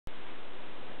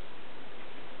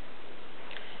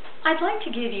I'd like to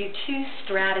give you two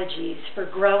strategies for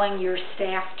growing your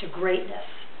staff to greatness.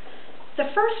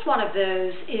 The first one of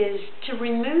those is to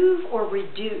remove or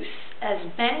reduce as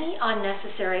many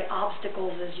unnecessary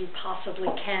obstacles as you possibly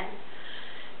can.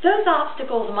 Those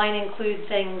obstacles might include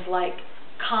things like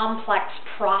complex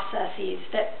processes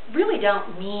that really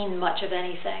don't mean much of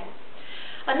anything.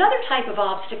 Another type of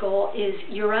obstacle is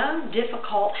your own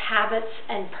difficult habits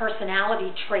and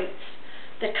personality traits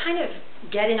that kind of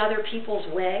get in other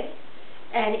people's way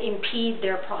and impede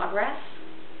their progress.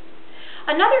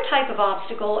 Another type of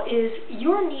obstacle is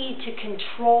your need to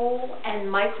control and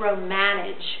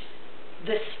micromanage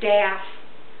the staff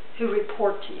who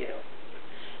report to you.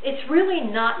 It's really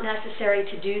not necessary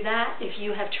to do that if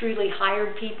you have truly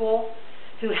hired people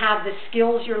who have the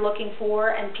skills you're looking for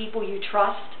and people you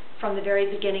trust from the very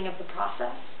beginning of the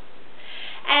process.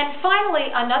 And finally,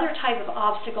 another type of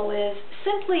obstacle is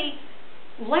simply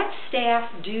let staff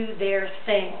do their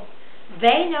thing.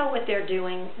 They know what they're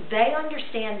doing. They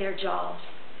understand their jobs.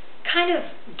 Kind of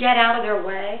get out of their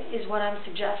way is what I'm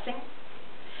suggesting.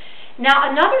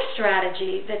 Now, another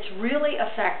strategy that's really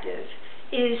effective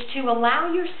is to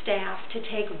allow your staff to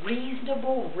take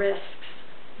reasonable risks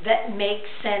that make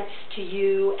sense to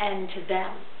you and to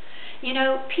them. You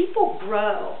know, people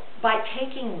grow by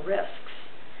taking risks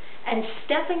and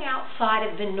stepping outside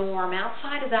of the norm,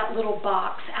 outside of that little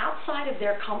box, outside of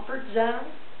their comfort zone.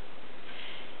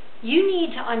 You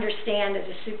need to understand as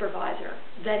a supervisor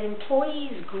that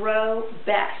employees grow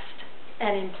best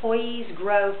and employees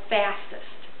grow fastest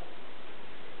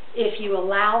if you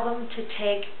allow them to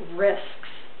take risks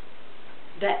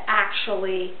that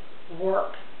actually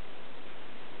work.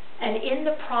 And in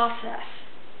the process,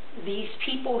 these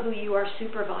people who you are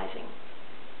supervising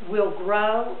will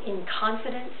grow in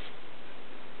confidence,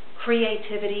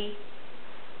 creativity,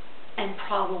 and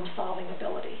problem-solving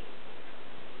ability.